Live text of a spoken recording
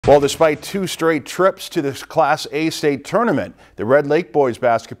Well, despite 2 straight trips to the Class A state tournament, the Red Lake boys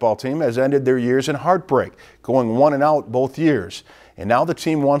basketball team has ended their years in heartbreak, going 1-out both years. And now the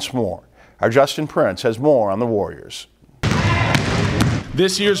team wants more. Our Justin Prince has more on the Warriors.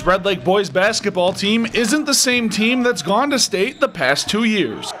 This year's Red Lake boys basketball team isn't the same team that's gone to state the past 2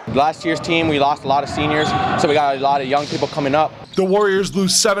 years. Last year's team, we lost a lot of seniors, so we got a lot of young people coming up. The Warriors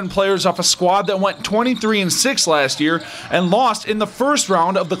lose 7 players off a squad that went 23-6 last year and lost in the first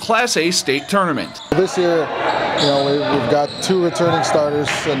round of the Class A state tournament. This year, we've got 2 returning starters,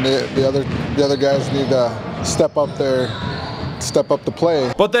 and the other guys need to step up the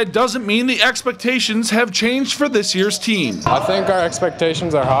play. But that doesn't mean the expectations have changed for this year's team. I think our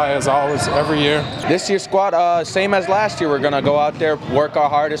expectations are high as always every year. This year's squad, same as last year. We're going to go out there, work our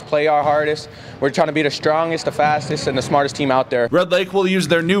hardest, play our hardest. We're trying to be the strongest, the fastest, and the smartest team out there. Red Lake will use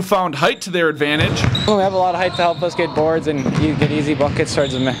their newfound height to their advantage. We have a lot of height to help us get boards and get easy buckets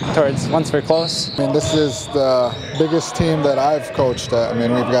towards once we're close. I mean, this is the biggest team that I've coached at. I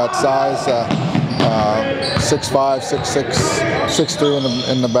mean, we've got size, 6'5", 6'6",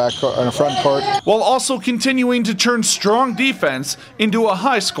 6'3" in the front court. While also continuing to turn strong defense into a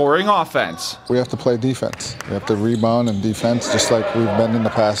high-scoring offense. We have to play defense. We have to rebound and defense, just like we've been in the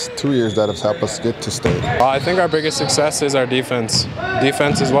past 2 years that have helped us get to state. I think our biggest success is our defense.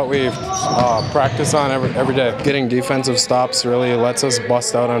 Defense is what we practice on every day. Getting defensive stops really lets us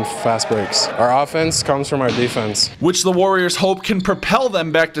bust out on fast breaks. Our offense comes from our defense, which the Warriors hope can propel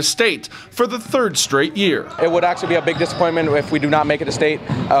them back to state for the 3rd straight year. It would actually be a big disappointment if we do not make it to state.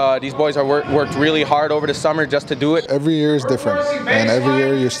 These boys are worked really hard over the summer just to do it. Every year is different, and every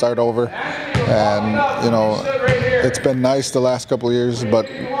year you start over. And it's been nice the last couple of years, but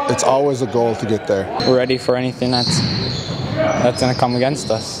it's always a goal to get there. We're ready for anything that's going to come against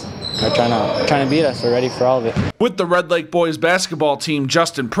us. They're trying to beat us. We're ready for all of it. With the Red Lake boys basketball team,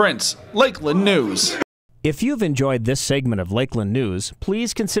 Justin Prince, Lakeland News. If you've enjoyed this segment of Lakeland News,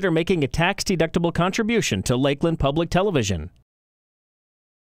 please consider making a tax-deductible contribution to Lakeland Public Television.